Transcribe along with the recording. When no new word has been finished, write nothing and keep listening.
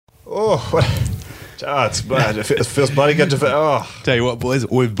Oh, what? Oh, it's blood. It feels bloody good to. Tell you what, boys,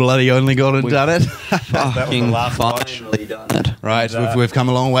 we've bloody only gone and done it. That was the last watch. Finally done it. Right, we've come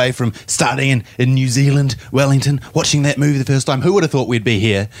a long way from starting in New Zealand, Wellington, watching that movie the first time. Who would have thought we'd be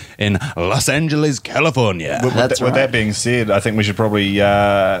here in Los Angeles, California? With that being said, I think we should probably.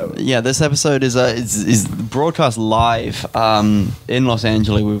 Yeah, this episode is broadcast live in Los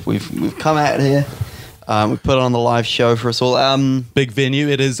Angeles. We've come out here. We put on the live show for us all. Big venue.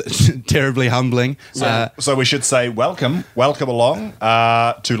 It is terribly humbling. So we should say welcome along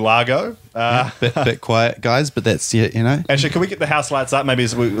to Largo. Bit quiet, guys, but that's you know. Actually, can we get the house lights up? Maybe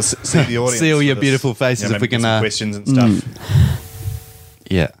so we see the audience. See all your for this. beautiful faces if maybe we can. get some questions and stuff.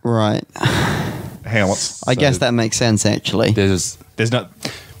 Yeah, right. Hang on, I guess that makes sense, actually. there's there's hang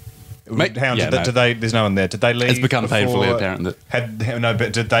on, did they? There's no one there. Did they leave? It's become before- painfully apparent that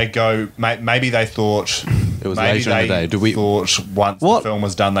but did they go? Maybe they thought it was maybe later in the day. Did we? thought once What? the film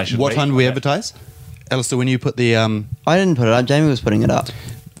was done, they should. What leave? time did we advertise? Alistair, when you put the I didn't put it up. Jamie was putting it up.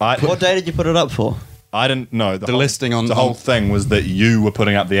 What day did you put it up for? I didn't know The listing on- the whole thing was that you were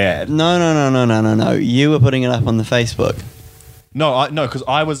putting up the ad. No. You were putting it up on the Facebook. No, because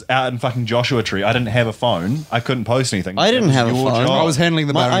I was out in fucking Joshua Tree. I didn't have a phone. I couldn't post anything. I didn't It was have a your phone. job. I was handling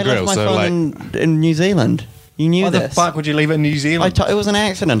the bar I and left grill, my so phone like in New Zealand. You knew Why the this. fuck would you leave it in New Zealand? It was an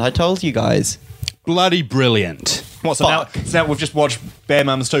accident. I told you guys. bloody brilliant. What, so now we've just watched Bad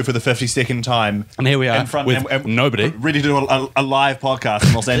Mums 2 for the 52nd time. And here we are in front, with nobody. Ready to do a live podcast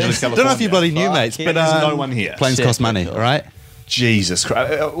in Los Angeles, I California. don't know if you bloody knew, Fuck mates, yeah. but There's no one here. planes cost money, Typical. all right? Jesus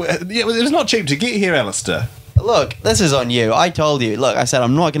Christ. Yeah, it was not cheap to get here, Alistair. Look, this is on you. I told you. Look, I said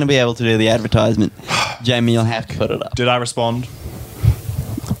I'm not going to be able to do the advertisement. Jamie, you'll have to put it up. Did I respond?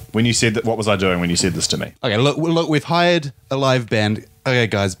 When you said that, what was I doing when you said this to me? Okay, look, we've hired a live band. Okay,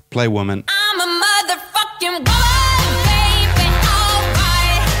 guys, play Woman. I'm a motherfucking woman, baby,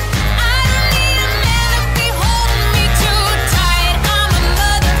 alright. I don't need a man to be holding me too tight. I'm a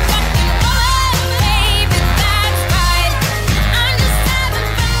motherfucking woman, baby, that's right. I'm just having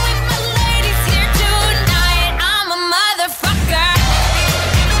fun with my ladies here tonight. I'm a motherfucker.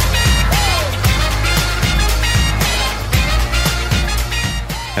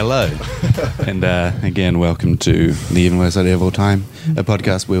 Hello. And again, welcome to The Even Worst Idea of All Time, a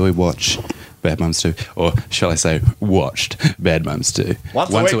podcast where we watch Bad Mums 2. Or shall I say, watched Bad Mums 2.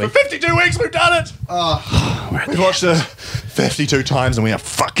 Once a week. For 52 weeks, we've done it! We've watched it 52 times and we are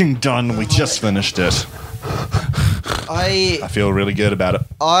fucking done. We just finished it. I feel really good about it.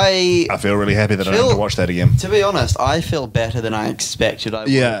 I feel really happy that I don't have to watch that again. To be honest, I feel better than I expected I would.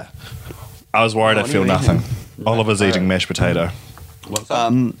 Yeah. I was worried I'd feel nothing. Oliver's eating mashed potato.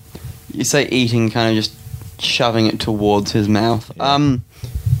 You say eating, kind of just shoving it towards his mouth. Some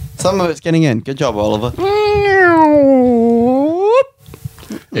of it's getting in. Good job, Oliver.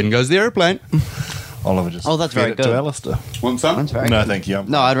 In goes the airplane. Oliver just That's fed very it good. to Alistair. Want some? That's very No, good. thank you.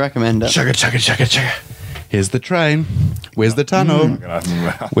 No, I'd recommend it. Chugga, chugga, chugga, chugga. Here's the train. Where's the tunnel?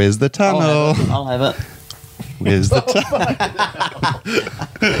 Where's the tunnel? I'll have it. Where's the tunnel?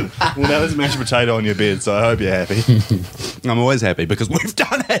 Well, now there's mashed potato on your bed, so I hope you're happy. I'm always happy because we've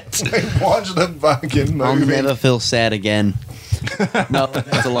done it. Watch the fucking I'll movie. never feel sad again. No,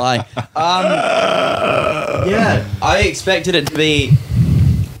 that's a lie. Yeah, I expected it to be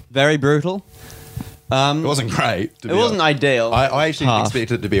very brutal. It wasn't great. It wasn't ideal. I actually Half.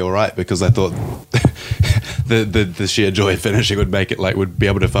 expected it to be all right because I thought the sheer joy of finishing would make it would be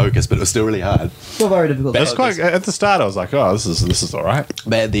able to focus, but it was still really hard. Still very difficult. It's quite at the start. I was like, "Oh, this is all right."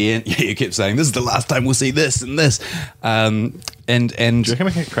 But at the end, you kept saying, "This is the last time we'll see this and this," and Do you reckon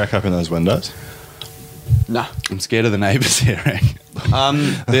we can crack open those windows? No. I'm scared of the neighbours hearing.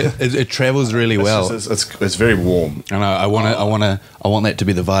 It travels really well. It's very warm. I know. I want that to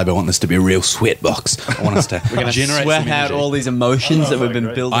be the vibe. I want this to be a real sweat box. I want us to generate Sweat some out energy. all these emotions that we've been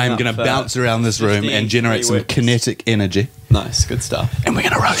great. building. I am up going to for bounce around this room 15 and generate some weeks. kinetic energy, Nice, good stuff. and we're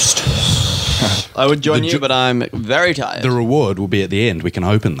going to roast. I would join The you, jo- but I'm very tired. The reward will be at the end. We can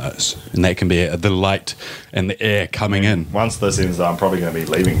open those, and that can be the light and the air coming in. Once this ends, I'm probably going to be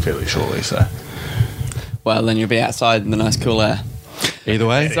leaving fairly shortly. So Well, then you'll be outside in the nice cool air. Either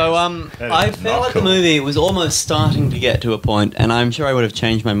way, So, That I is felt not like cool. the movie was almost starting to get to a point, and I'm sure I would have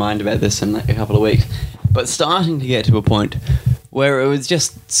changed my mind about this in like a couple of weeks, but starting to get to a point where it was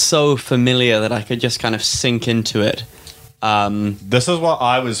just so familiar that I could just kind of sink into it. this is what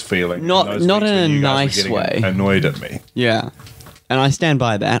I was feeling. Not- those not weeks in when a you guys were nice getting way. Annoyed at me. Yeah. And I stand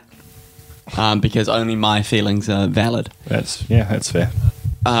by that, because only my feelings are valid. That's fair.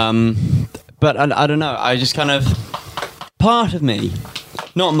 But I don't know. I just kind of... Part of me,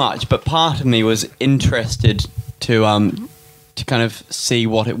 not much, but part of me was interested to to kind of see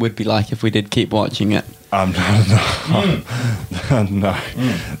what it would be like if we did keep watching it. No.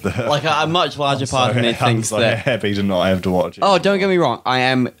 Like a much larger part of me I'm thinks so that. happy to not have to watch it. Oh, don't get me wrong. I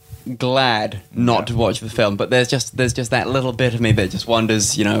am glad not to watch the film, but there's just that little bit of me that just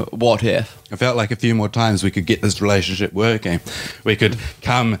wonders, what if? I felt like a few more times we could get this relationship working. We could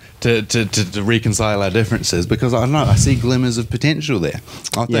come to reconcile our differences, because I don't know, I see glimmers of potential there.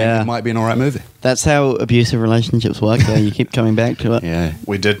 I think Yeah. it might be an alright movie. That's how abusive relationships work, though. You keep coming back to it. Yeah.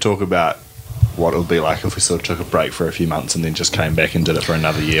 We did talk about what it would be like if we sort of took a break for a few months and then just came back and did it for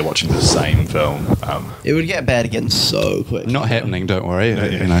another year watching the same film. It would get bad again so quick. Not happening, don't worry.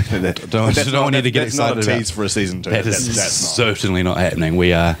 You know, don't want you to get that's not excited a about. tease for a season 2. That is That's not. certainly not happening.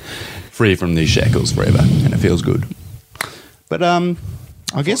 We are free from these shackles forever, and it feels good. But I guess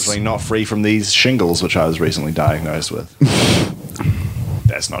Unfortunately, not free from these shingles, which I was recently diagnosed with.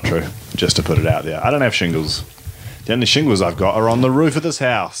 That's not true. Just to put it out there, I don't have shingles. The only shingles I've got are on the roof of this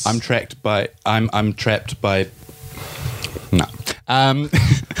house. I'm trapped by. No.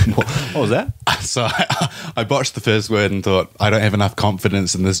 What was that? So I botched the first word and thought I don't have enough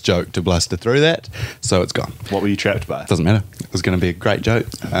confidence in this joke to bluster through that, so it's gone. What were you trapped by? Doesn't matter. It was going to be a great joke,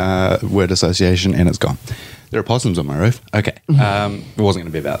 word association, and it's gone. There are possums on my roof. Okay, it wasn't going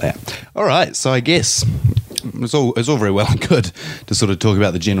to be about that. All right, so I guess it's all very well and good to sort of talk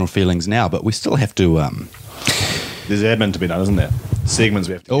about the general feelings now, but we still have to. There's admin to be done, isn't there? Segments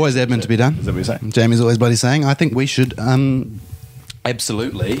we have to. Always admin to be done. Is that what you're saying? Jamie's always bloody saying. I think we should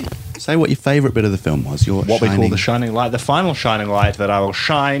absolutely say what your favourite bit of the film was. Your What we call shining- the shining light, the final shining light that I will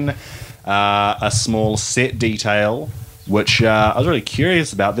shine a small set detail, which I was really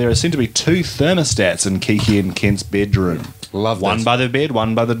curious about. There seem to be 2 thermostats in Kiki and Kent's bedroom. Love one this. by the bed,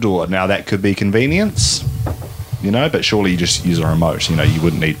 one by the door. Now that could be convenience, but surely you just use a remote. You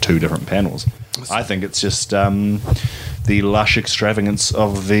wouldn't need 2 different panels. I think it's just the lush extravagance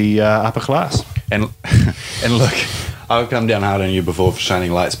of the upper class. And look, I've come down hard on you before for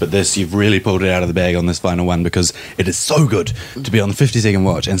shining lights, but this, you've really pulled it out of the bag on this final one, because it is so good to be on the 50-second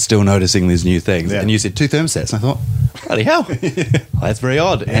watch and still noticing these new things. Yeah. And you said 2 thermostats, and I thought, bloody hell, well, that's very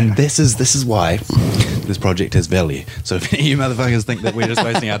odd. Yeah. And this is why this project has value. So if any of you motherfuckers think that we're just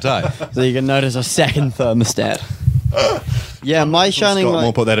wasting our time, So you can notice a second thermostat. Yeah, my shining Scott Moore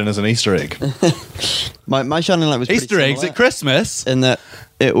light. put that in as an Easter egg. My shining light was pretty Easter eggs similar at Christmas. in that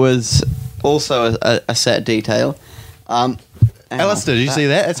it was also a set detail. Alistair, did you see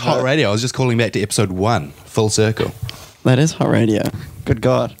that? It's hot radio. I was just calling back to episode 1, full circle. That is hot radio. Good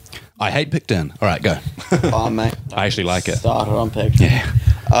God. I hate Picton. All right, go. Oh, mate. I actually like it. Started on picture. Yeah.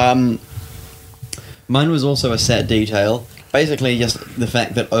 Mine was also a set detail. Basically, just the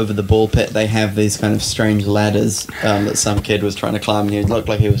fact that over the ball pit they have these kind of strange ladders that some kid was trying to climb, and he looked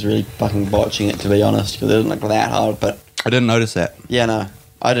like he was really fucking botching it, to be honest, because it didn't look that hard. But I didn't notice that. yeah, no,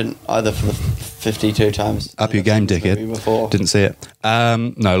 I didn't either for the 52 times. Up your game, dickhead. Before. Didn't see it.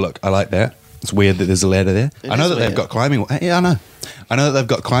 No, look, I like that. It's weird that there's a ladder there. It I know is that they've weird. got climbing. Yeah, I know. I know that they've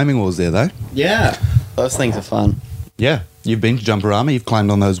got climbing walls there, though. Yeah, those things are fun. Yeah, you've been to Jumperama. You've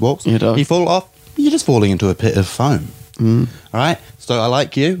climbed on those walls. You do. You fall off. You're just falling into a pit of foam. Mm. All right. So I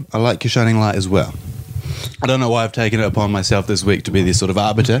like you. I like your shining light as well. I don't know why I've taken it upon myself this week to be this sort of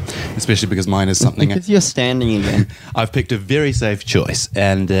arbiter, especially because mine is something. Because you're standing again. I've picked a very safe choice,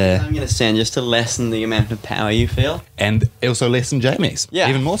 and I'm going to stand just to lessen the amount of power you feel. also less than Jamie's. Yeah.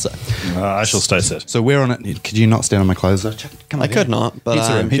 Even more so. I shall stay sit. So we're on it. Could you not stand on my clothes? Though? Come I over could here. not, but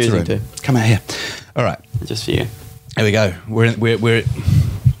Pizza I'm room, pizza choosing room. Come out here. All right. Just for you. Here we go. We're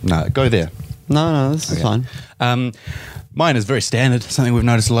no, go there. No, this is fine. Mine is very standard, something we've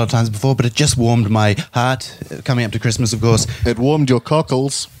noticed a lot of times before, but it just warmed my heart. Coming up to Christmas, of course. It warmed your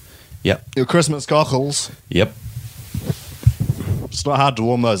cockles, Yep. your Christmas cockles. Yep. It's not hard to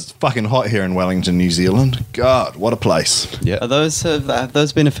warm those. It's fucking hot here in Wellington, New Zealand. God, what a place. Yep. Have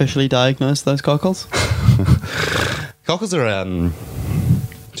those been officially diagnosed, those cockles? Cockles are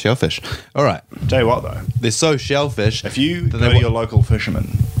shellfish. All right. Tell you what, though, They're so shellfish. if you that go they to your local fisherman,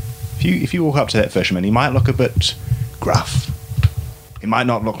 if you walk up to that fisherman, he might look a bit gruff. He might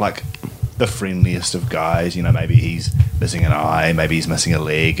not look like the friendliest of guys. Maybe he's missing an eye, maybe he's missing a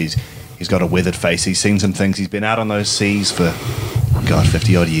leg. He's got a weathered face. He's seen some things. He's been out on those seas for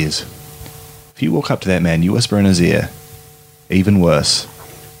 50 odd years. If you walk up to that man, you whisper in his ear, even worse,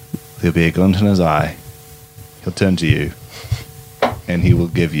 there'll be a glint in his eye. He'll turn to you, and he will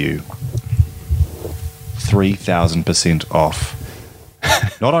give you 3,000% off.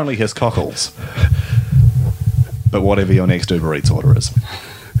 Not only his cockles, but whatever your next Uber Eats order is.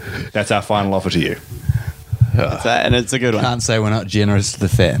 That's our final offer to you. And it's a good one. Can't say we're not generous to the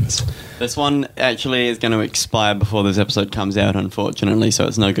fans. This one actually is going to expire before this episode comes out, unfortunately, so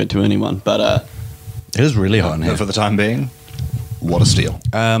it's no good to anyone. But It is really hot in But here. for the time being, what a steal.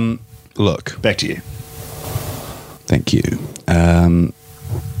 Look, Back to you. thank you.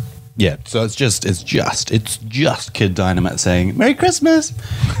 Yeah, so it's just Kid Dynamite saying "Merry Christmas"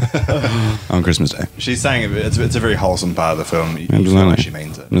 on Christmas Day. She's saying it's a very wholesome part of the film. You feel Absolutely. like she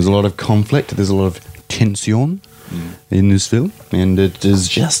means it. There's a lot of conflict. There's a lot of tension in this film, and it is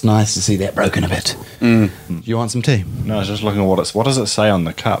just nice to see that broken a bit. Do you want some tea? No, I was just looking at what does it say on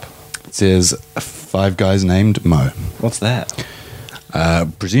the cup? It says 5 guys named Mo. What's that?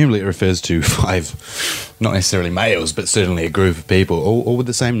 Presumably it refers to 5, not necessarily males, but certainly a group of people, all with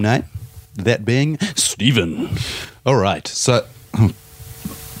the same name. That being Stephen. All right, so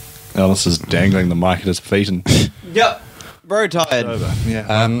Alice is dangling the mic at his feet and yep, very tired, over.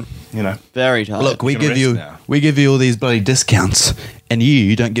 Yeah. You know. very tired. look, we can give rest you now. all these bloody discounts, and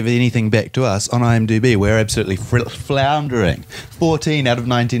you don't give anything back to us on IMDb. We're absolutely floundering. 14 out of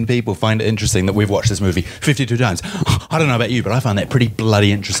 19 people find it interesting that we've watched this movie 52 times. I don't know about you, but I find that pretty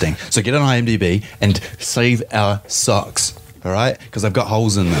bloody interesting. So get on IMDb and save our socks, all right? Because I've got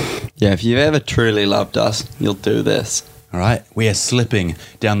holes in them. Yeah, if you've ever truly loved us, you'll do this. All right, we are slipping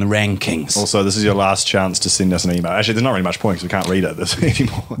down the rankings. Also, this is your last chance to send us an email. Actually, there's not really much point because we can't read it this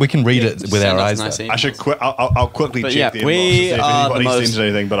anymore. We can read it with Send our us eyes. nice though. emails. I should I'll quickly But check yeah, the inbox we to see if are the anybody most- sends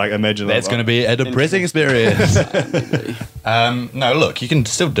anything. But I imagine That's going to be a depressing experience. No, look, you can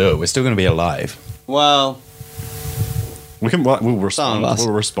still do it. We're still going to be alive. Well, We'll respond. Some of us.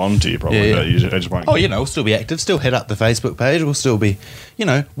 We'll respond to you probably. Yeah, But yeah. I just won't. Oh, we'll still be active. Still hit up the Facebook page. We'll still be,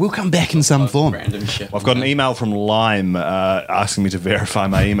 we'll come back in some form. random shit. I've got an email from Lime asking me to verify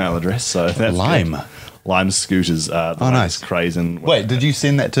my email address. So that's Lime? good. Lime Scooters. The Oh, nice. latest craze and Wait, did you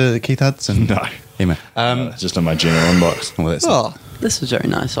send that to Keith Hudson? No. Email. It's just in my general inbox. Well, that's Oh, this is very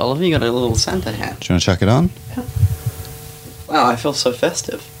nice, Oliver. You got a little Santa hat. Do you want to chuck it on? Wow, I feel so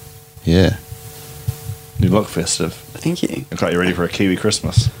festive. Yeah. You look festive. Thank you. Look like you're ready for a Kiwi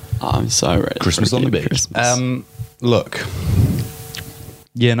Christmas. Oh, I'm so ready. Christmas for on the Kiwi beach. Christmas. Look.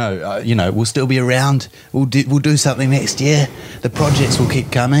 Yeah, no, we'll still be around. We'll do something next year. The projects will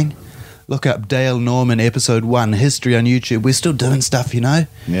keep coming. Look up Dale Norman episode 1 history on YouTube. We're still doing stuff, Yeah.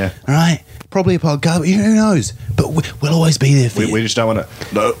 All right, probably a podcast. But who knows? But we'll always be there for you. We just don't want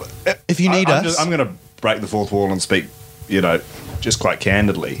to. No. If you need us. I'm going to break the fourth wall and speak, just quite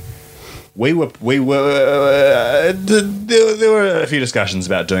candidly. There were a few discussions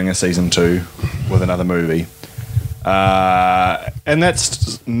about doing a season 2 with another movie. And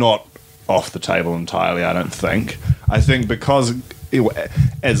that's not off the table entirely, I don't think. I think because,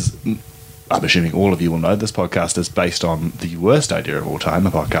 as I'm assuming all of you will know, this podcast is based on The Worst Idea of All Time,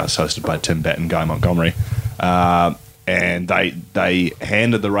 a podcast hosted by Tim Batt and Guy Montgomery. And they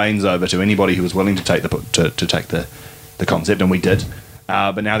handed the reins over to anybody who was willing to take the concept, and we did.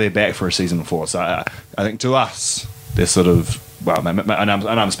 But now they're back for a season 4. So I think to us, they're sort of, and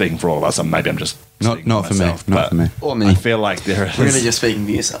I'm speaking for all of us. So maybe I'm just speaking Not for me. myself, Not but for me. Or me. I feel like there is. Really just speaking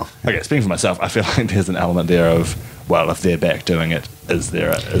for yourself. Okay, speaking for myself, I feel like there's an element there of, well, if they're back doing it, is there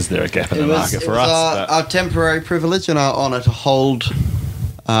a gap in the market for us? But- our temporary privilege and our honour to hold.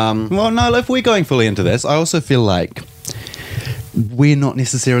 Well, no, if we're going fully into this, I also feel like we're not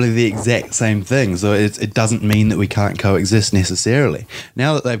necessarily the exact same thing, so it doesn't mean that we can't coexist necessarily.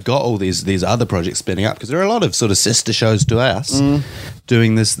 Now that they've got all these other projects spinning up, because there are a lot of sort of sister shows to us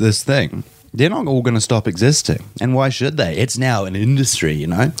doing this thing, they're not all going to stop existing. And why should they? It's now an industry,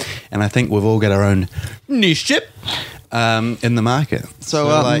 And I think we've all got our own niche in the market. So,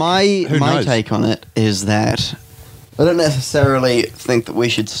 like, my who knows? take on it is that I don't necessarily think that we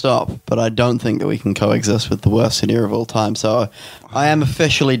should stop, but I don't think that we can coexist with the worst idea of all time. So I am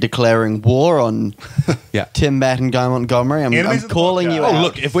officially declaring war on Yeah. Tim Batt and Guy Montgomery. I'm Enemies of the calling you podcast. out. Oh,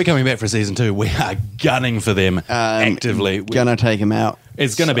 look, if we're coming back for season 2, we are gunning for them actively. Gonna take him out.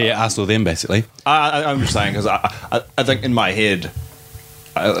 It's going to be us or them, basically. I'm just saying because I think in my head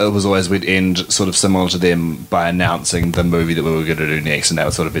it was always we'd end sort of similar to them by announcing the movie that we were going to do next, and that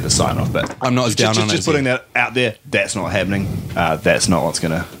would sort of be the sign off. But I'm not as down on it just as putting you. that out there. That's not happening. That's not what's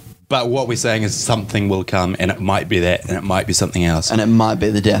going to. But what we're saying is something will come, and it might be that, and it might be something else. And it might be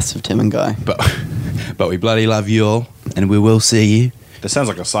the deaths of Tim and Guy. But we bloody love you all, and we will see you That sounds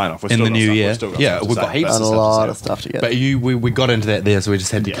like a sign off. in the new year. Yeah, we've got heaps Got of a stuff lot to of say. stuff to get. But we got into that there, so we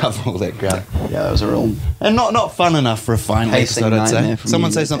just had to Yeah. cover all that ground. Yeah, that was a real. And not fun enough for a final Pacing episode, I'd nightmare say. from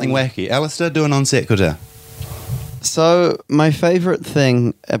Someone you, say I something think. wacky. Alistair, do an on sequitur. So my favourite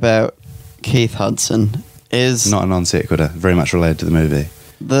thing about Keith Hudson is Not a non sequitur. Very much related to the movie.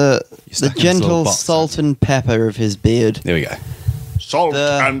 the stuck in this little gentle box, salt and pepper of his beard. There we go. Salt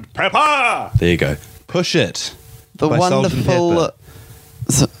and pepper. There you go. Push It. The by Salt and wonderful. Pepper.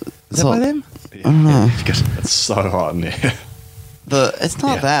 Is that by them? I don't know. It's so hot in here. It's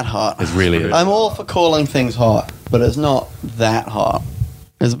not Yeah. that hot. It really is. I'm all for calling things hot, but it's not that hot.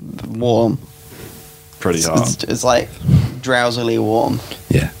 It's warm. Pretty hot. It's like drowsily warm.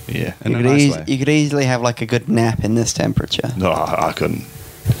 Yeah. Yeah. In a nice way. You could easily have like a good nap in this temperature. No, I couldn't.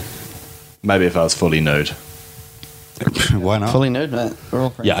 Maybe if I was fully nude. Why not? Fully nude, mate. We're all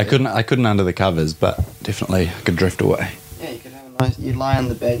pretty Yeah, I nude. couldn't under the covers, but definitely I could drift away. Yeah, you could have a nice. You'd lie on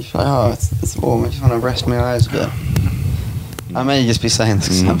the bed. You're like, oh, it's warm. I just want to rest my eyes a bit. I may just be saying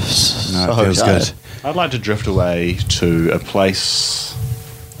this because I'm No, so it feels tired. good. I'd like to drift away to a place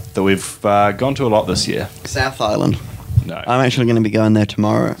that we've gone to a lot this year. South Island. No. I'm actually going to be going there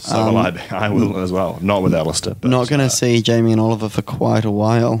tomorrow. So will I. I will as well. Not with Alistair. But, Not going to see Jamie and Oliver for quite a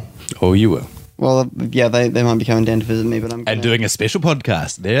while. Oh, you will. Well, yeah, they might be coming down to visit me, but I'm gonna, And doing a special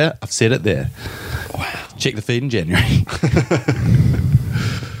podcast. There, I've said it there. Wow. Check the feed in January.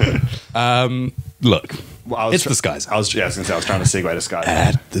 Look, Well, it's the Sky Zone. I was going to say, I was trying to segue to Sky Zone.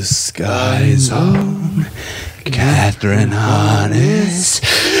 At the Sky Zone, Catherine Hahn is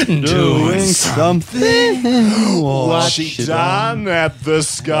doing something. What she done at the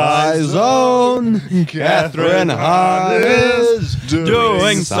Sky Zone? Catherine Hahn is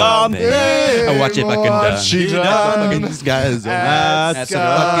doing something. I watch it fucking done. she At the done fucking Sky Zone. at At the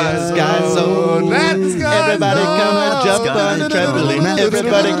Sky fucking Sky Zone. Zone. At Sky Everybody come and jump on the trampoline.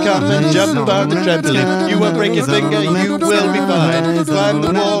 Everybody come and jump on the trampoline. You won't break your finger, you will be fine. Climb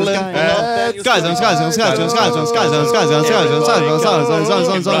the wall and fall off. Sky Zone, Sky Zone, Sky Zone, Sky Zone, Sky Zone, Sky Zone, Sky Zone, Sky Zone, Sky Zone, Sky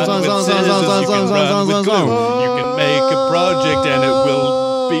Zone, Sky Zone, Sky Zone, Sky Zone, Sky Zone, Sky Zone, Sky Zone. You can make a project and it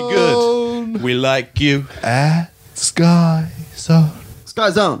will be good. We like you. At Sky Zone. Sky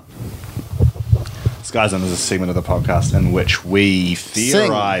Zone. Sky Zone is a segment of the podcast in which we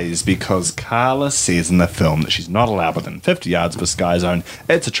theorize because Carla says in the film that she's not allowed within 50 yards of a Sky Zone.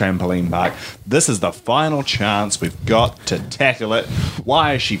 It's a trampoline park. This is the final chance we've got to tackle it.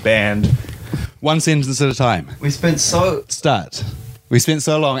 Why is she banned? One sentence at a time. We spent so. Start. We spent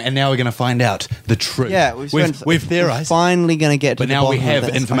so long, and now we're going to find out the truth. Yeah, we've we're theorized, finally going to get to but the now we bottom have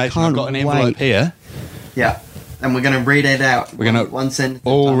of this. information. I I've can't got an envelope wait. here. Yeah, and we're going to read it out. We're gonna one sentence.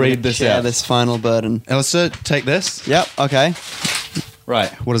 all I'm read gonna this share out. this final burden. Alistair, take this. Yep. Okay. Right.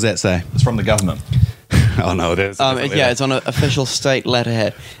 What does that say? It's from the government. Oh no, there's. Yeah, it's on an official state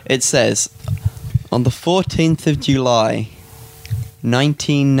letterhead. It says, on the 14th of July,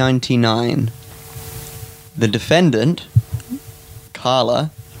 1999, the defendant, Carla,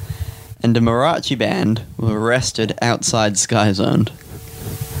 and a mariachi band were arrested outside Sky Zone.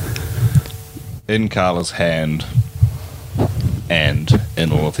 In Carla's hand and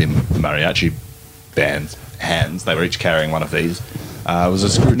in all of the mariachi band's hands, they were each carrying one of these, was a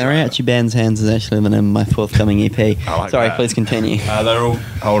screwdriver. Mariachi band's hands is actually the name of my forthcoming EP. I like Sorry, that. please continue. They're all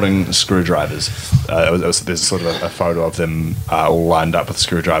holding screwdrivers. There's sort of a photo of them all lined up with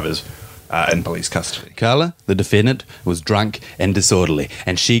screwdrivers in police custody. Carla, the defendant, was drunk and disorderly,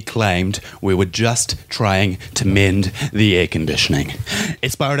 and she claimed we were just trying to mend the air conditioning.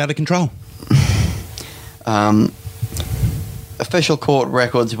 It spiraled out of control. Official court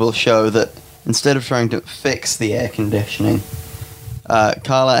records will show that instead of trying to fix the air conditioning,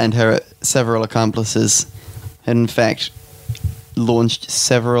 Carla and her several accomplices had in fact launched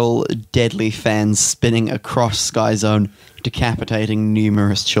several deadly fans spinning across Sky Zone, decapitating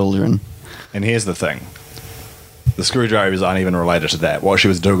numerous children. And here's the thing. The screwdrivers aren't even related to that. What she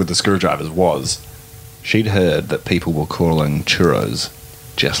was doing with the screwdrivers was she'd heard that people were calling churros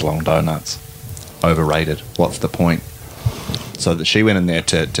just long donuts. Overrated. What's the point? So that she went in there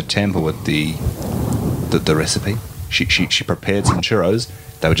to tamper with the recipe. She prepared some churros.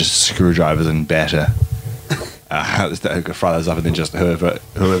 They were just screwdrivers and batter. They could fry those up, and then just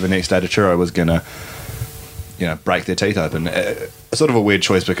whoever next ate a churro was gonna, break their teeth open. Sort of a weird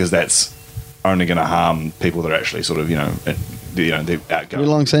choice because that's only going to harm people that are actually sort of, the outgoing. Pretty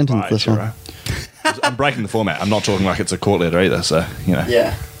long sentence, by this churro. I'm breaking the format. I'm not talking like it's a court letter either. So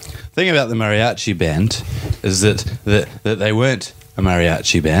Yeah. Thing about the mariachi band is that they weren't a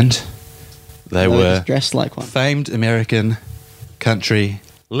mariachi band. They were just dressed like one. famed American country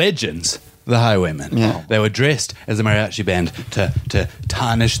legends, the Highwaymen. Yeah. They were dressed as a mariachi band to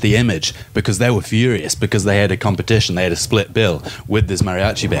tarnish the image because they were furious because they had a competition, they had a split bill with this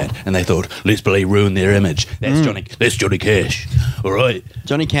mariachi band, and they thought, let's really ruin their image. That's Johnny Cash. All right.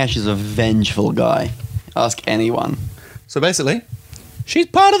 Johnny Cash is a vengeful guy. Ask anyone. So basically, she's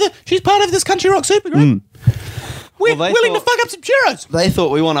part of this country rock supergroup. We're Well, they willing to thought- fuck up some churros. They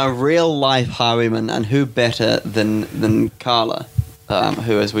thought we want a real life highwayman, and who better than Carla?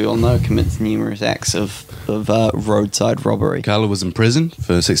 who, as we all know, commits numerous acts of roadside robbery. Carla was in prison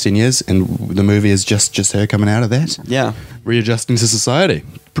for 16 years, and the movie is just her coming out of that, Yeah, readjusting to society,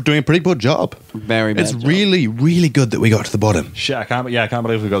 doing a pretty good job. very bad. It's job. really, really good that we got to the bottom. Shit, I can't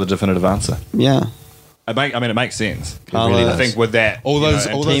believe we got the definitive answer. Yeah. It makes sense. Carla- really I does. think with that, All you know, those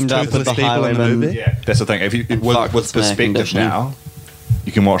and- all those teamed up with toothless the people in the highwaymen. movie. yeah, that's the thing. If you Fuck with with snare perspective conditioning. now,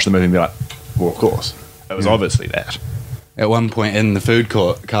 you can watch the movie and be like, well, of course, it was obviously that. At one point in the food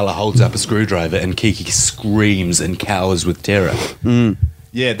court, Carla holds up a screwdriver and Kiki screams and cowers with terror.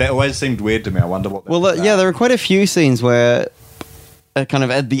 Yeah, that always seemed weird to me. I wonder what. That Well, was yeah, about. there are quite a few scenes where, kind of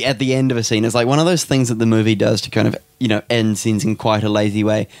at the end of a scene, it's like one of those things that the movie does to kind of end scenes in quite a lazy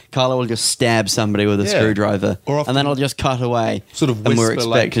way. Carla will just stab somebody with a Yeah. screwdriver, Or often- and then it'll just cut away. Sort of and we're whisper,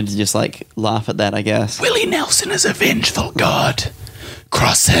 like- expected to just like laugh at that, I guess. Willie Nelson is a vengeful god.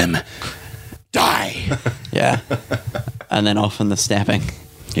 Cross him. Die. Yeah, and then often the stabbing.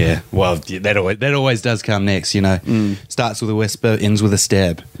 Yeah, well, that always does come next, Starts with a whisper, ends with a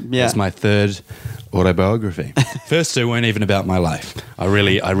stab. Yeah. That's my third autobiography. First two weren't even about my life. I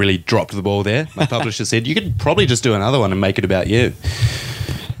really dropped the ball there. My publisher said, you could probably just do another one and make it about you.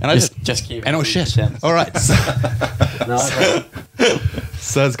 And I Just keep. and it was shit. Yeah. All right. So,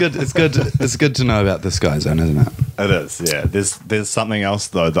 so it's good. It's good to know about this guy zone, isn't it? It is, yeah. There's something else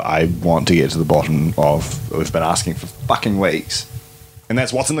though that I want to get to the bottom of. That we've been asking for fucking weeks, and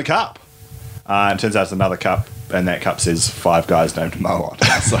that's what's in the cup. It turns out it's another cup, and that cup says 5 guys named Mo on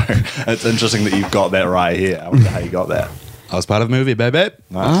it. So it's interesting that you've got that right here. I wonder how you got that. I was part of the movie, baby.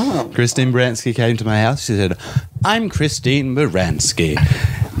 Nice. Christine Baranski came to my house. She said, "I'm Christine Baranski.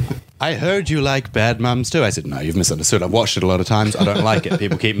 I heard you like Bad Mums too." I said, "No, you've misunderstood. I've watched it a lot of times. I don't like it.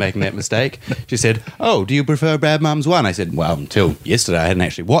 People keep making that mistake." She said, "Oh, do you prefer Bad Mums 1?" I said, "Well, until yesterday I hadn't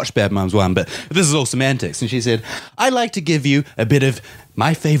actually watched Bad Mums 1, but this is all semantics." And she said, "I'd like to give you a bit of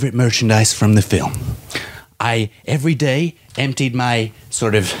my favorite merchandise from the film. I, every day, emptied my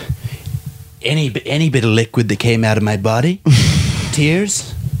sort of any bit of liquid that came out of my body.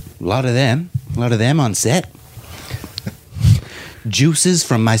 Tears, a lot of them on set. Juices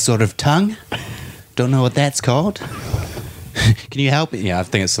from my sort of tongue. Don't know what that's called. Can you help me?" "Yeah, I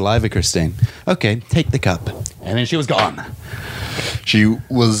think it's saliva, Christine." "Okay, take the cup." And then she was gone. She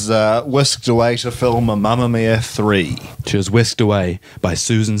was whisked away to film Mamma Mia 3. She was whisked away by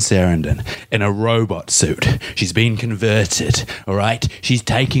Susan Sarandon in a robot suit. She's been converted, all right? She's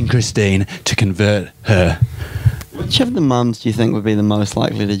taking Christine to convert her. Which of the mums do you think would be the most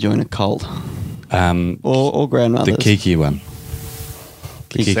likely to join a cult, or grandmothers? The Kiki one.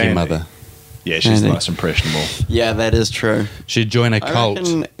 The Kiki Sandy. mother. Yeah, she's Sandy. the most impressionable. Yeah, that is true. She'd join a cult,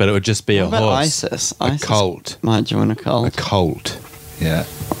 reckon- but it would just be What a about horse. ISIS? A ISIS cult. might join a A cult. cult. Yeah.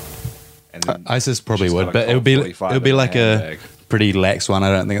 And then ISIS probably she's would, got a but it would Colt be 45 in like her a handbag. pretty lax one. I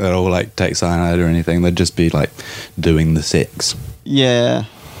don't think they'd all like take cyanide or anything. They'd just be like doing the sex. Yeah,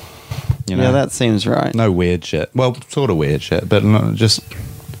 You know? yeah, that seems right. No weird shit. Well, sort of weird shit, but not just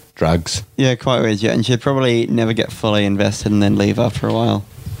drugs. Yeah, quite weird. Yeah, and she'd probably never get fully invested and then leave after a while.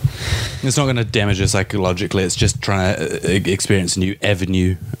 It's not going to damage her psychologically. It's just trying to experience a new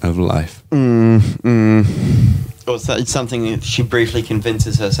avenue of life. Or it's something that she briefly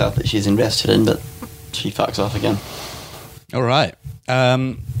convinces herself that she's invested in, but she fucks off again. All right.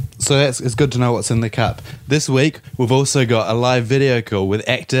 So it's good to know what's in the cup. This week, we've also got a live video call with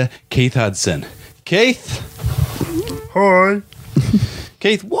actor Keith Hudson. Keith? Hi.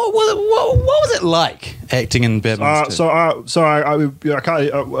 Keith, what was it like acting in Bad Moms 2? I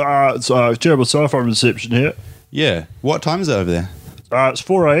can't. Terrible cell phone reception here. Yeah. What time is it over there? It's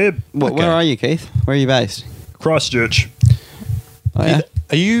 4 a.m. Where Okay. are you, Keith? Where are you based? Christchurch. Oh, yeah?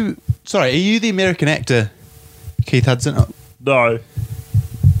 Are you the American actor Keith Hudson? Oh, No.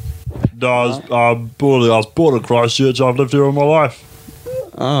 No, I was born in Christchurch. I've lived here all my life.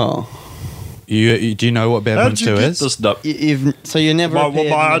 Oh. do you know what Bad How Moms did you 2 get is? this? No. So you never appeared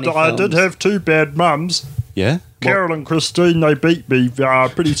in any I did films? have 2 bad mums. Yeah? Carol and Christine, they beat me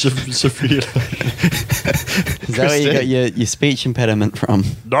pretty severely. Is that where you got your speech impediment from?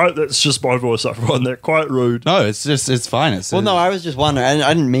 No, that's just my voice up front. They're quite rude. No, it's fine. It's Well, no, I was just wondering.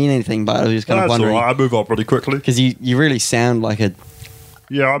 I didn't mean anything, but I was just kind of That's all wondering. right. I move on pretty quickly. Because you really sound like a...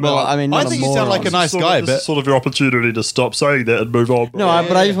 Yeah, Well, I mean, I not think a you sound like moron. a nice sort guy, of, this but is sort of your opportunity to stop saying that and move on. No,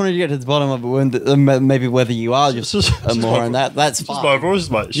 but I just wanted to get to the bottom of it. Maybe whether you are just It's a moron. That's Just my fine. voice,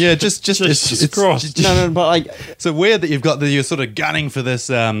 mate. yeah, just Jesus Christ. No, but like, So weird that you're sort of gunning for this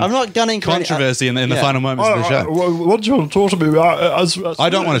I'm not gunning for any- controversy in the yeah. final moments of the show. What do you want to talk to me about? I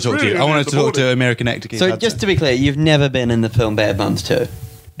don't want to talk to you. I want to talk to American actor Keith So Hudson. just to be clear, you've never been in the film Bad Moms 2.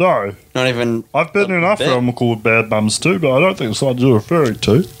 No. Not even. I've been in another bit? film called Bad Mums too, but I don't think it's the one you're referring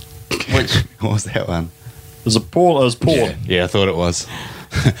to. Which? What was that one? There's a porn. Yeah, I thought it was.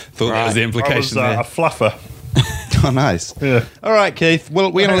 Thought that was the I was implication a there. fluffer. Oh, nice. Yeah. All right, Keith.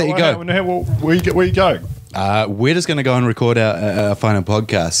 Well, we're going to let you go. Where you going? We're just going to go and record our final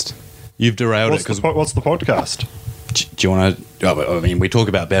podcast. You've derailed What's it because. what's the podcast? Do you want to? Oh, I mean, we talk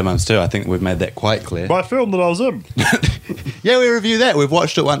about Bad Mums too. I think we've made that quite clear. My film that I was in. Yeah, we review that. We've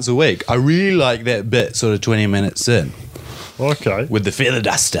watched it once a week. I really like that bit, sort of 20 minutes in, Okay. with the feather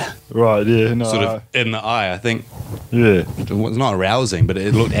duster Right. Yeah. No. sort of in the eye. I think Yeah. it was not arousing, but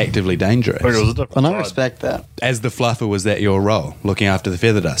it looked actively dangerous. I think it was a different And I side. respect that. As the fluffer, was that your role, looking after the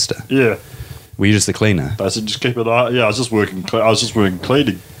feather duster? Yeah. Were you just the cleaner? I said just keep it. Yeah. I was just working. I was just working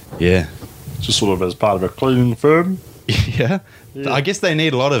cleaning. Yeah. Just sort of as part of a cleaning firm. Yeah. Yeah. I guess they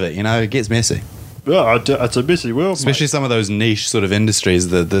need a lot of it. You know, it gets messy, Yeah. It's a messy world. especially some of those niche sort of industries.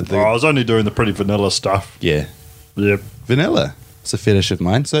 The I was only doing the pretty vanilla stuff. yeah, Yeah. vanilla. It's a fetish of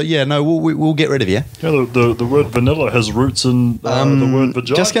mine. So yeah, no, we'll get rid of you. Yeah, the word vanilla has roots in the word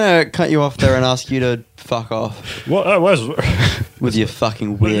vagina. Just gonna cut you off there and ask you to fuck off What? Oh, where's, with your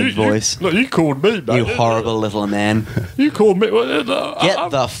fucking weird voice. Look, you called me, mate. You horrible little man. You called me. Get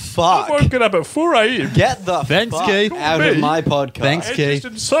the I'm fuck. woken up at 4 a.m. Get the Thanks, fuck Keith. out of Me? my podcast. Thanks, You Keith.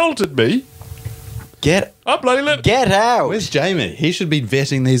 just insulted me. Get I bloody let. get out. Where's Jamie? He should be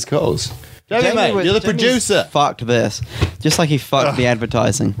vetting these calls. Jamie, mate, was- you're the Jamie's producer. Fucked this, just like he fucked the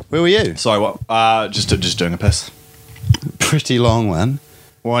advertising. Where were you? Sorry, what? Just doing a piss. Pretty long one.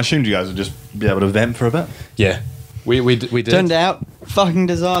 Well, I assumed you guys would just be able to vent for a bit. Yeah, we did. Turned out, fucking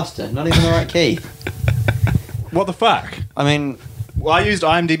disaster. Not even the right key. What the fuck? I mean, Well, I used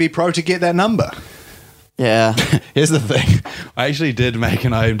IMDb Pro to get that number. yeah. Here's the thing. I actually did make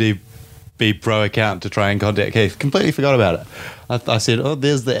an IMDb Pro account to try and contact Keith. Completely forgot about it. I said, oh,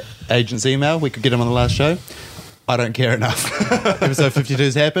 there's the agent's email. We could get him on the last show. I don't care enough. Episode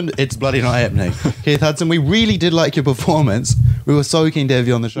 52's happened. It's bloody not happening. Keith Hudson, we really did like your performance. We were so keen to have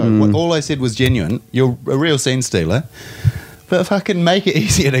you on the show. All I said was genuine. You're a real scene stealer. But fucking make it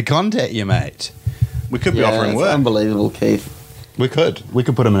easier to contact you, mate. We could be Yeah, offering it's work. unbelievable, Keith. We could. We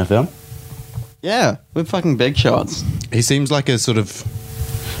could put him in a film. Yeah, we're fucking big shots. He seems like a sort of...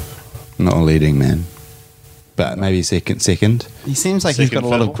 Not a leading man. But maybe second. He seems like he's got Second a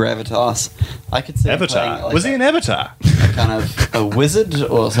lot of fiddle. gravitas. I could see him Avatar. playing, like, Was he an Avatar? a kind of a wizard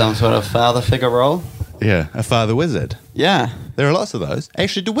or some sort of father figure role. Yeah, a father wizard. Yeah. There are lots of those.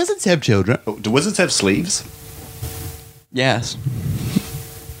 Actually, do wizards have children? Oh, do wizards have sleeves? Yes.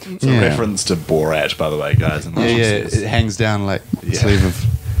 It's a Yeah. reference to Borat, by the way, guys. And Yeah, it hangs down like Yeah. sleeve of...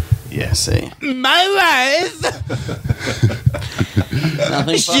 yeah. See. My wife!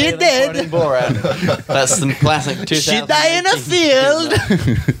 Nothing She funnier than did. quoting Borat. That's some classic 2000. She died in a field.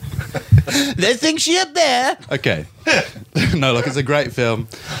 They think she a bear. Okay. No, look, it's a great film.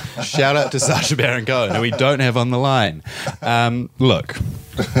 Shout out to Sacha Baron Cohen, who we don't have on the line. Look,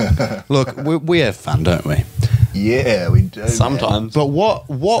 we have fun, don't we? Yeah, we do. Sometimes. But what?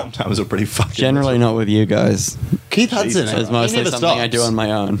 Sometimes we're pretty fucking. Generally not with you guys. Keith Hudson, It's he mostly never something I do stops on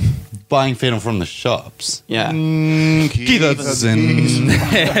my own. buying fennel from the shops. Yeah. Keith Hudson.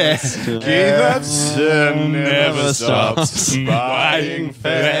 Keith Hudson never stops buying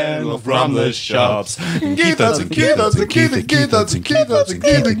fennel from the shops. Keith Hudson, Keith Hudson, Keith Hudson, Keith Hudson, Keith Hudson,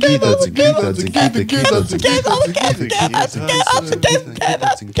 Keith Hudson, Keith Hudson, Keith Hudson, Keith Hudson,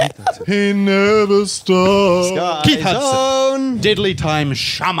 Keith Hudson. He never stops. Keith Hudson, Deadly Time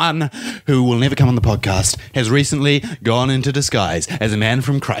shaman, who will never come on the podcast, has recently gone into disguise as a man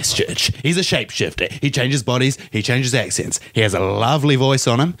from Christchurch. He's a shapeshifter. He changes bodies, he changes accents. He has a lovely voice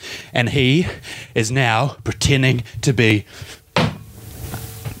on him, and he is now pretending to be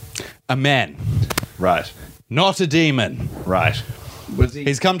a man, Right, not a demon. right.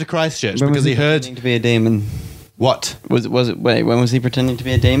 He's come to Christchurch When because was he heard pretending to be a demon? what? Was it? Wait, when was he pretending to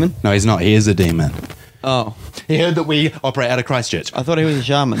be a demon? No, he's not. He is a demon. Oh, He heard that we operate out of Christchurch. I thought he was a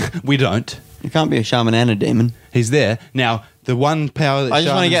shaman. We don't. You can't be a shaman and a demon. He's there now. The one power that I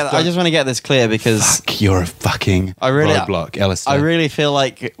just want to shamans get. I don't- just want to get this clear because Fuck, you're a fucking I really- roadblock, Alistair. I really feel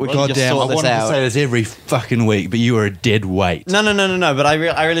like we can God just damn, I sort this wanted to out. say this every fucking week, but you are a dead weight. No. But I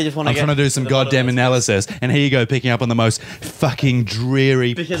really just want to. I'm trying to do some goddamn analysis, and here you go, picking up on the most fucking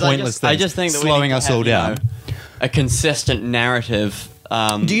dreary, Because pointless I things, just think that slowing we need us to have, all down. a consistent narrative.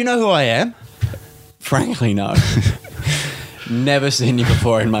 Do you know who I am? Frankly, no. Never seen you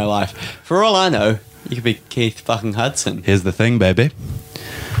before in my life. For all I know, you could be Keith fucking Hudson. Here's the thing, baby.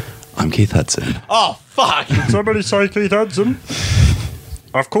 I'm Keith Hudson. Oh fuck! Somebody say Keith Hudson.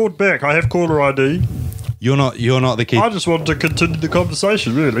 I've called back. I have caller ID. You're not the Keith. I just want to continue the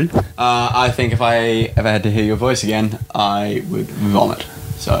conversation, really. I think if I ever had to hear your voice again, I would vomit.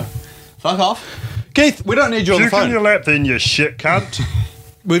 So, fuck off. Keith, we don't need you on the Puke in phone. your lap, then, you shit cunt.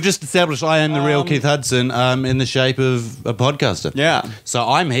 We've just established I am the real Keith Hudson in the shape of a podcaster. Yeah. So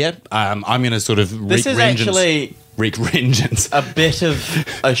I'm here. I'm going to sort of This is actually wreak vengeance. a bit of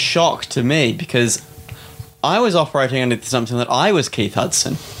a shock to me because I was operating under something that I was Keith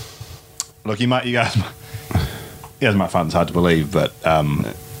Hudson. Look, you guys might find this hard to believe, but well,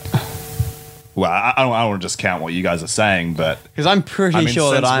 I don't want to discount what you guys are saying, but Because I'm pretty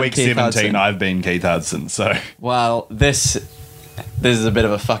sure since that I'm week Keith 17, Hudson. I've been Keith Hudson, so Well, this is a bit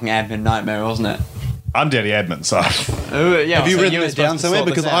of a fucking admin nightmare, wasn't it? I'm Daddy Admin. So Oh, yeah, Have you so written were this down supposed to somewhere? sort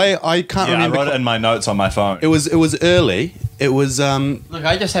Because this out. I can't yeah, I remember. wrote it in my notes on my phone. It was early. It was Look,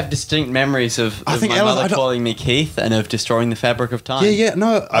 I just have distinct memories of I think my Alice- mother I don't- calling me Keith and of destroying the fabric of time.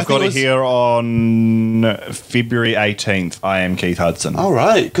 no. I've got it here on February 18th. I am Keith Hudson. All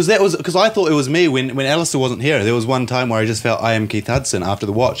right, because I thought it was me when Alistair wasn't here. There was one time where I just felt I am Keith Hudson after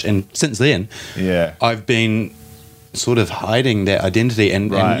the watch, and since then, Yeah. I've been sort of hiding that identity and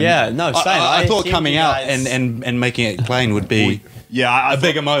Right. Yeah, no, same. I thought assumed coming you out guys- and making it plain would be Yeah, I A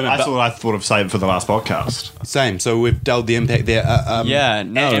bigger moment, I but- thought of saving it for the last podcast. same. So we've dulled the impact there. Yeah,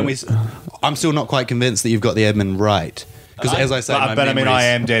 no. I'm still not quite convinced that you've got the admin right. Because as I say, my But I mean, I memories-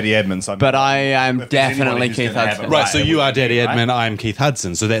 am Daddy Edmund. So But I am if there's anybody definitely who's Keith gonna have Hudson. it Right, so it you would are be Daddy you, right? Admin, I am Keith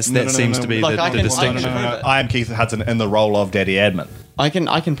Hudson. So that No, no, seems no, to be Look, I the can- distinction. I I am Keith Hudson in the role of Daddy Admin. I can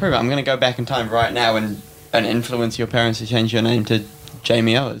prove it. I'm going to go back in time right now and influence your parents to change your name to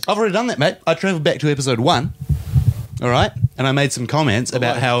Jamie Owers. I've already done that, mate. I travelled back to episode 1. All right, and I made some comments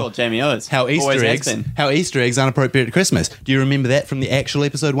about how Jamie Owers. how Always Easter eggs aren't appropriate at Christmas. Do you remember that from the actual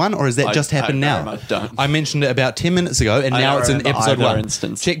episode 1, or has that I- just happened I now? very much don't. I mentioned it about 10 minutes ago, and I now don't it's in remember episode either 1.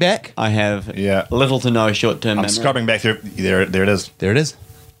 instance. Check back. I have Yeah. little to no short-term I'm memory. scrubbing back through. There it is. There it is.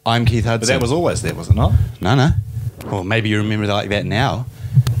 I'm Keith Hudson. But that was always there, was it not? No. Or maybe you remember it like that now.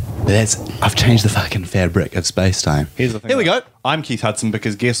 But I've changed the fucking fabric of space time. Here's the thing. Here we go. I'm Keith Hudson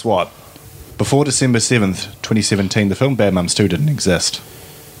because guess what? Before December 7th, 2017, the film Bad Mums 2 didn't exist.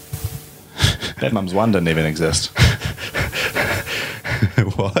 Bad Mums 1 didn't even exist.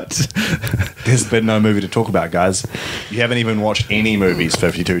 What? There's been no movie to talk about, guys. You haven't even watched any movies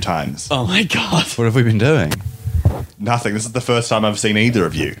 52 times. Oh my god. What have we been doing? Nothing. This is the first time I've seen either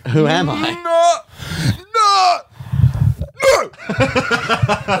of you. Who am I?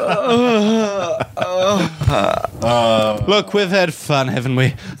 Look, we've had fun, haven't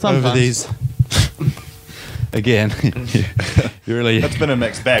we? Sometimes. Over these. Again, you really. It's been a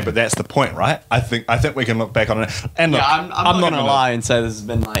mixed bag, but that's the point, right? I think we can look back on it. And look, Yeah, I'm not going to lie and say this has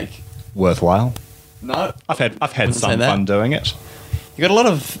been like worthwhile. no. I've had Wouldn't say some that. fun doing it. You got a lot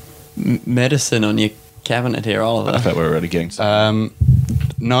of medicine on your cabinet here, I Oliver. thought we were really getting some.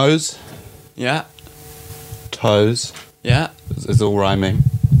 Nose, Yeah, toes. yeah. It's all rhyming.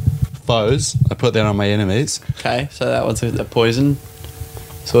 Foes. I put that on my enemies. Okay, so that was a poison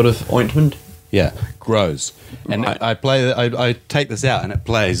sort of ointment. Yeah, grows. And Right. I take this out and it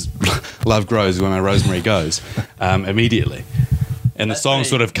plays Love Grows When My Rosemary Goes immediately. And the song pretty-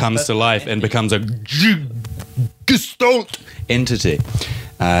 sort of comes that's to life pretty and becomes a gestalt entity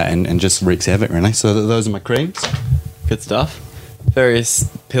and just wreaks havoc, really. So those are my creams. Good stuff. Various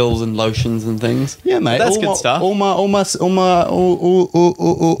pills and lotions and things. Yeah, mate. That's all good my, stuff. All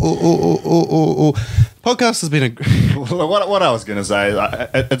podcast has been a. What I was going to say,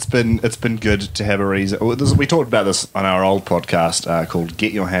 it's been good to have a reason. We talked about this on our old podcast called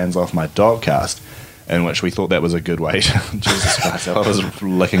 "Get Your Hands Off My Dogcast," in which we thought that was a good way to. Jesus Christ, I was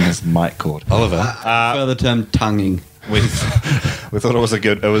licking his mic cord. Oliver. Further term tonguing. We thought it was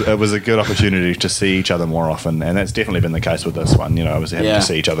a good opportunity to see each other more often, and that's definitely been the case with this one. You know, I was having Yeah. to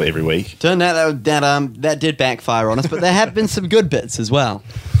see each other every week. Turned out that did backfire on us, but there have been some good bits as well.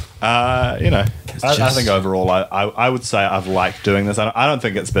 I think overall, I would say I've liked doing this. I don't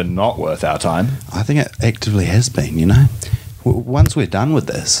think it's been not worth our time. I think it actively has been, you know. Once we're done with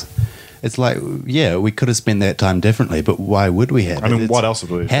this, it's like, yeah, we could have spent that time differently, but why would we have? I mean, It's what else have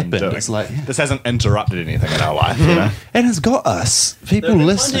we been happened? doing? It's like, yeah. This hasn't interrupted anything in our life, you know. And it's got us, people There have been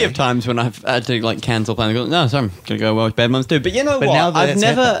listening. plenty of times when I've had to like cancel plans. And go, no, sorry, I'm gonna go watch Bad Moms 2. But you know But what? now that it's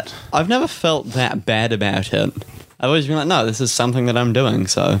I've never felt that bad about it. I've always been like, no, this is something that I'm doing.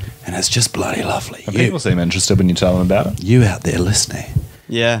 So And it's just bloody lovely. People seem interested when you tell them about it. You out there listening.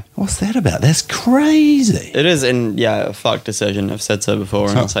 yeah, What's that about? That's crazy. it is. And yeah, a fuck decision. I've said so before,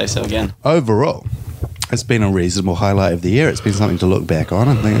 and I'll say so again. Overall, it's been a reasonable highlight of the year. It's been something to look back on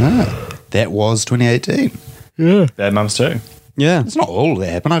and think, that was 2018. Bad Mums too. Yeah, It's not all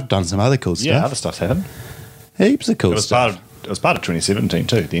that happened. I've done some other cool Yeah, stuff. other stuff's happened. Heaps of cool It was stuff. part of 2017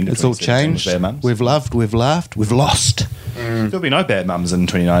 too. The end of It's all 2017 was changed. Bad Mums. We've loved, we've laughed, we've lost. There'll be no Bad Mums in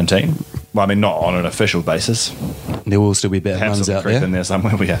 2019. Well, I mean, not on an official basis. There will still be bad Perhaps mums it'll out creep there. in there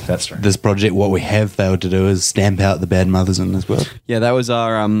somewhere. Yeah, that's true. This project, what we have failed to do is stamp out the bad mothers in this world. Yeah, that was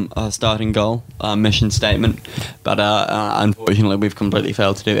our starting goal, our mission statement. But unfortunately, we've completely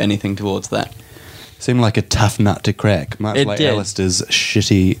failed to do anything towards that. Seemed like a tough nut to crack, much It like did. Alistair's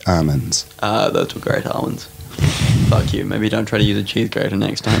shitty almonds. Those were great almonds. Fuck you. Maybe don't try to use a cheese grater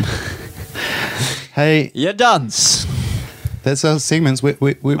next time. Hey, You're dunce. that's our segments. We, I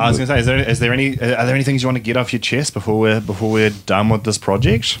was going to say, are there any things you want to get off your chest before we're done with this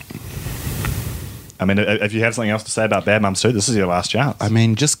project? I mean, if you have something else to say about Bad Mums too, this is your last chance. I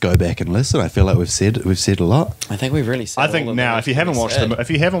mean, just go back and listen. I feel like we've said a lot. I think we've really said I think all of now, it if you haven't we watched said. if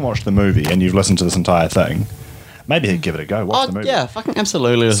you haven't watched the movie and you've listened to this entire thing, maybe give it a go. Watch the Oh, movie. yeah, fucking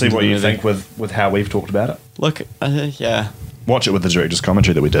absolutely. See listen to what the you movie. think with how we've talked about it. Look, yeah. Watch it with the director's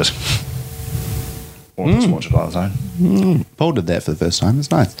commentary that we did, or just watch it on its own. Paul did that for the first time.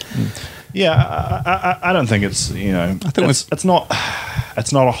 It's nice. Yeah, I don't think it's it's not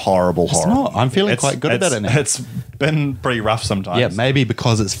a horrible horror. not. I'm feeling quite good about it now. It's been pretty rough sometimes. Yeah, maybe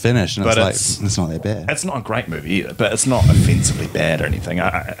because it's finished and But it's like, it's not that bad. It's not a great movie either, but it's not offensively bad or anything.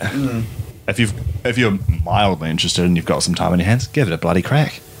 If you're mildly interested and you've got some time on your hands, give it a bloody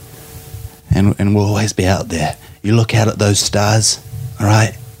crack. And we'll always be out there. You look out at those stars, all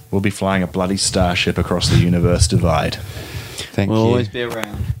right? We'll be flying a bloody starship across the universe divide. Thank We'll you. always be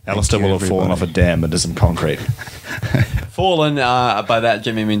around. Alistair you, will have fallen off everybody. a dam into some concrete. Fallen, by that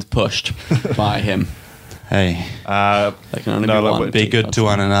Jimmy means pushed by him. Hey, That can only No, be look, one. be good to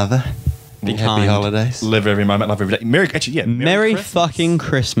one another. Be Happy kind. holidays. Live every moment, love every day. Merry Merry Christmas. fucking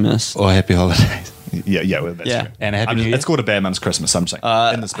Christmas. Or happy holidays. Yeah, well, that's Yeah. true. And a Happy New Year. It's called a Bad Man's Christmas, I'm saying.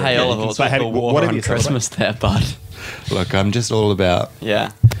 in the spirit. Hey, Yeah, Oliver, you what's can say, the hey, war whatever on you celebrate. Christmas there, bud? Look, I'm just all about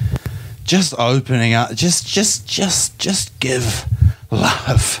Yeah. just opening up. Just give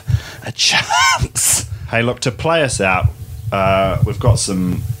love a chance. Hey, look, to play us out, we've got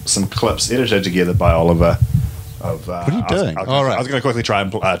some clips edited together by Oliver. What are you doing? All right. I was going to quickly try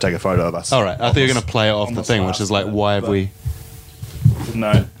and take a photo of us. All right, I thought you were going to play it off on the this thing, last which is like, bit, why have but- we?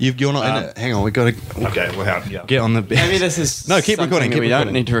 No. You're not in it. Hang on, we got to Okay, well, yeah. get on the. Maybe this is No, keep something recording, that keep we don't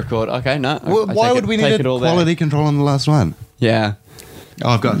recording. need to record. Okay, no. Well, I why take would it- we take need it all a there. quality control on the last one? Yeah. Oh,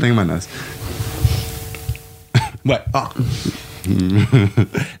 I've got a thing in my nose. Wait. Oh.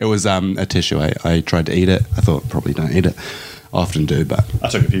 It was a tissue. I tried to eat it. I thought probably don't eat it. I often do, but I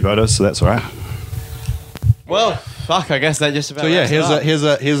took a few photos, so that's all right. Well, fuck, I guess that just about so yeah. wraps it Here's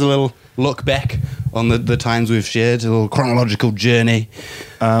up. a little look back on the times we've shared, a little chronological journey.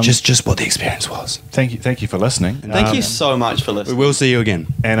 Just what the experience was. Thank you for listening. Thank you so much for We listening. will see you again.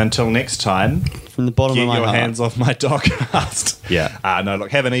 And until next time, From the bottom get of my your heart. hands off my dogcast. Yeah. No,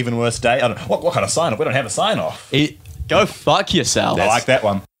 look, have an even worse day. I don't, what kind of sign off? We don't have a sign off. Go fuck yourself. I like that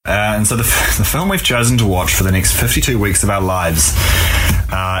one. And so the film we've chosen to watch for the next 52 weeks of our lives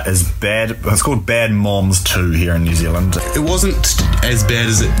is Bad. It's called Bad Moms 2 here in New Zealand. It wasn't as bad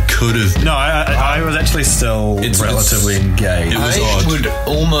as it could have. No, I was actually still relatively engaged. I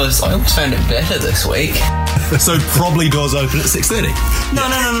almost found it better this week. So probably doors open at 6:30.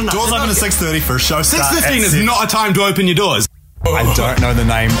 No. Doors open at 6:30 for a show start. 6:15 is not a time to open your doors. I don't know the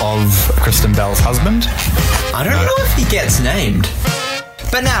name of Kristen Bell's husband. I don't know if he gets named.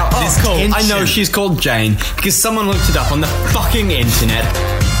 But now, It's cool. I know she's called Jane because someone looked it up on the fucking internet.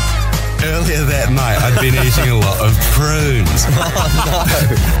 Earlier that night, I'd been eating a lot of prunes.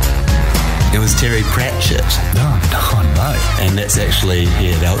 It was Terry Pratchett, No. and that's actually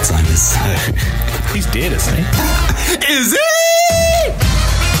he had Alzheimer's. He's dead, isn't he? Is it?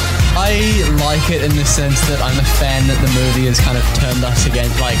 I like it in the sense that I'm a fan that the movie has kind of turned us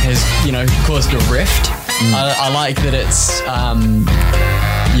against, like has, caused a rift. I like that it's,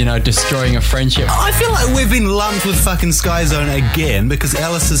 destroying a friendship. I feel like we've been lumped with fucking Sky Zone again because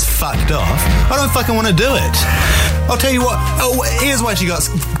Alice is fucked off. I don't fucking want to do it. I'll tell you what. Oh, here's why she got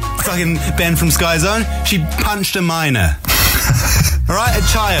fucking banned from Sky Zone. She punched a minor. All right, a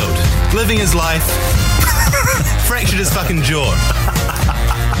child living his life, fractured his fucking jaw.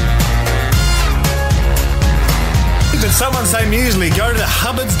 Did someone say muesli? Go to the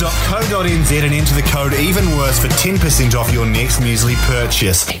hubbards.co.nz and enter the code EVENWORSE for 10% off your next muesli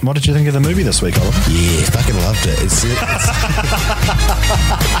purchase. What did you think of the movie this week, Oliver? Yeah, fucking loved it. It's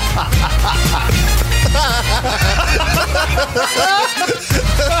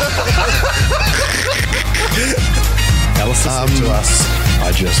Alice said to us,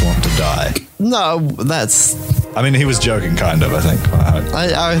 I just want to die. No, that's. I mean, he was joking, kind of, I think.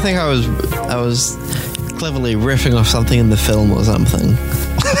 I think I was cleverly riffing off something in the film or something.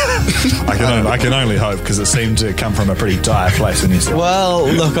 I can only hope, because it seemed to come from a pretty dire place when you said. Well,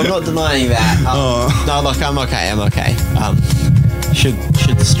 look, I'm not denying that. No, look, I'm okay.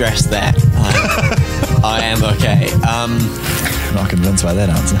 Should stress that. I am okay. I'm not convinced by that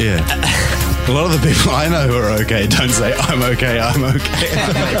answer. Yeah. A lot of the people I know who are okay don't say, I'm okay, I'm okay,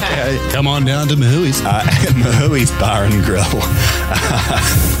 I'm okay. Come on down to Mahui's. Mahui's Bar and Grill.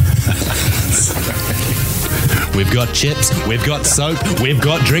 We've got chips, we've got soap, we've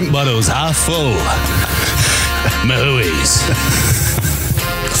got drink bottles half full. Mahui's.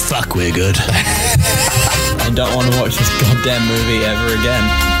 Fuck, we're good. I don't want to watch this goddamn movie ever again.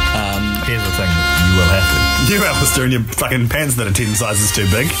 Here's the thing, you will have to. You, Alistair, and your fucking pants that are 10 sizes too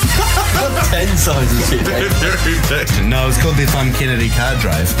big. 10 sizes too big. Very big. No, it's called the Fun Kennedy Car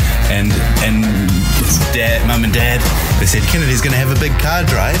Drive. And Mum and Dad, they said, Kennedy's going to have a big car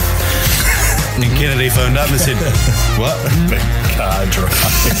drive. And Kennedy phoned up and said, what? Big car drive.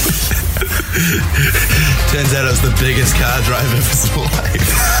 Turns out it was the biggest car drive of his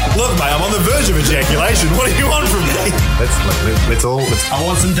life. Look, mate, I'm on the verge of ejaculation. What do you want from me? Let's all. I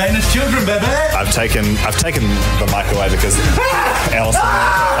want some Danish children, baby. I've taken the mic away because Alison.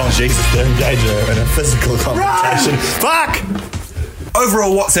 Oh Jesus, they're engaged in a physical confrontation. Fuck.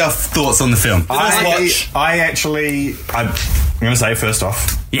 Overall, what's our thoughts on the film? I'm going to say first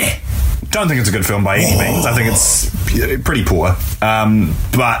off, don't think it's a good film by any means. I think it's pretty poor.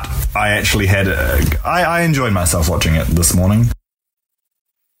 But I actually I enjoyed myself watching it this morning.